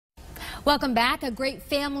Welcome back. A great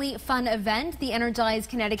family fun event. The Energize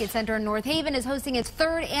CT Center in North Haven is hosting its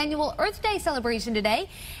third annual Earth Day celebration today.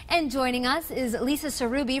 And joining us is Lisa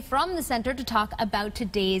Sarubi from the center to talk about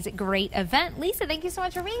today's great event. Lisa, thank you so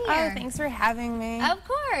much for being here. Oh, thanks for having me. Of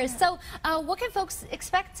course. So what can folks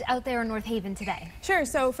expect out there in North Haven today? Sure.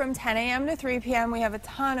 So from 10 a.m. to 3 p.m. we have a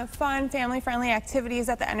ton of fun, family-friendly activities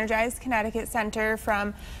at the Energize CT Center,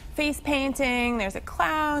 from face painting, there's a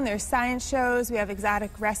clown, there's science shows, we have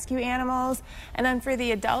exotic rescue animals, and then for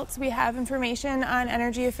the adults we have information on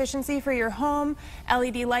energy efficiency for your home,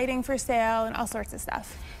 LED lighting for sale, and all sorts of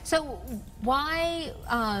stuff. So why,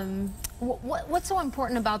 what's so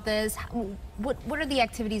important about this? What are the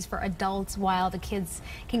activities for adults while the kids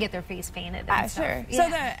can get their face painted and stuff? Sure.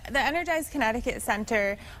 Yeah. So the Energize Connecticut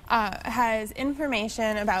Center has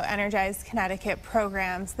information about Energize Connecticut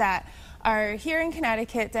programs that are here in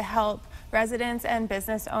Connecticut to help residents and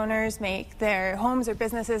business owners make their homes or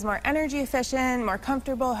businesses more energy efficient, more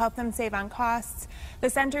comfortable, help them save on costs.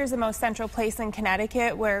 The center is the most central place in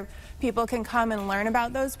Connecticut where people can come and learn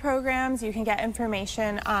about those programs. You can get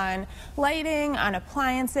information on lighting, on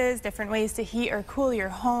appliances, different ways to heat or cool your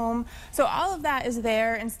home. So all of that is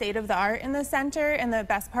there and state of the art in the center, and the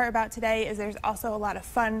best part about today is there's also a lot of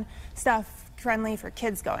fun stuff friendly for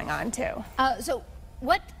kids going on too.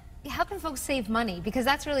 How can folks save money? Because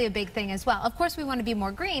that's really a big thing as well. Of course, we want to be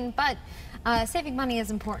more green, but saving money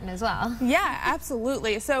is important as well. Yeah,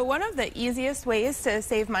 absolutely. So one of the easiest ways to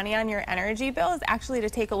save money on your energy bill is actually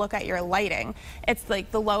to take a look at your lighting. It's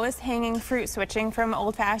like the lowest hanging fruit, switching from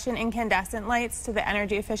old-fashioned incandescent lights to the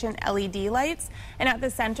energy efficient LED lights. And at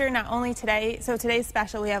the center, not only today, so today's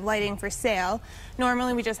special, we have lighting for sale.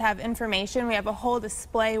 Normally we just have information. We have a whole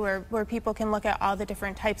display where people can look at all the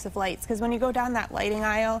different types of lights, because when you go down that lighting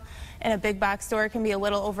aisle in a big box store, it can be a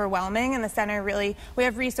little overwhelming. In the center, really, we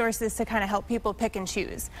have resources to kind of help people pick and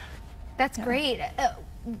choose. That's great.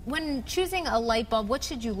 When choosing a light bulb, what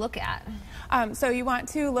should you look at? So you want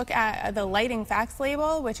to look at the lighting facts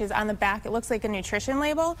label, which is on the back. It looks like a nutrition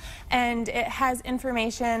label, and it has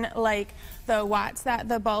information like the watts that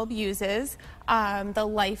the bulb uses, the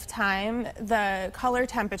lifetime, the color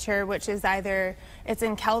temperature, which is either it's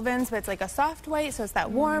in kelvins, but it's like a soft white, so it's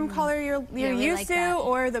that warm color you're used to,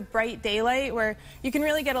 or the bright daylight, where you can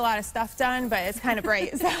really get a lot of stuff done, but it's kind of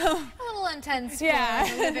bright. So a little intense for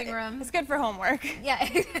the living room. It's good for homework. Yeah,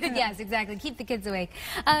 yes, exactly. Keep the kids awake.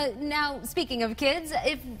 Now, speaking of kids,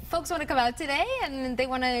 if folks want to come out today and they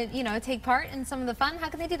want to, take part in some of the fun, how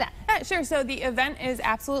can they do that? Yeah, sure. So the event is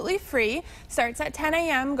absolutely free. Starts at 10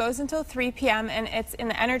 a.m., goes until 3 p.m., and it's in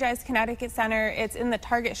the Energize Connecticut Center. It's in the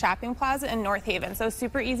Target Shopping Plaza in North Haven, so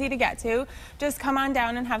super easy to get to. Just come on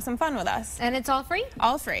down and have some fun with us. And it's all free?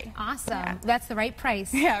 All free. Awesome. Yeah. That's the right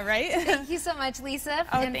price. Yeah, right? Thank you so much, Lisa.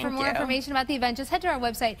 Oh, and for more information about the event, just head to our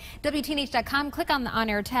website, WTNH.com, click on the On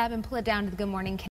Air tab, and pull it down to the Good Morning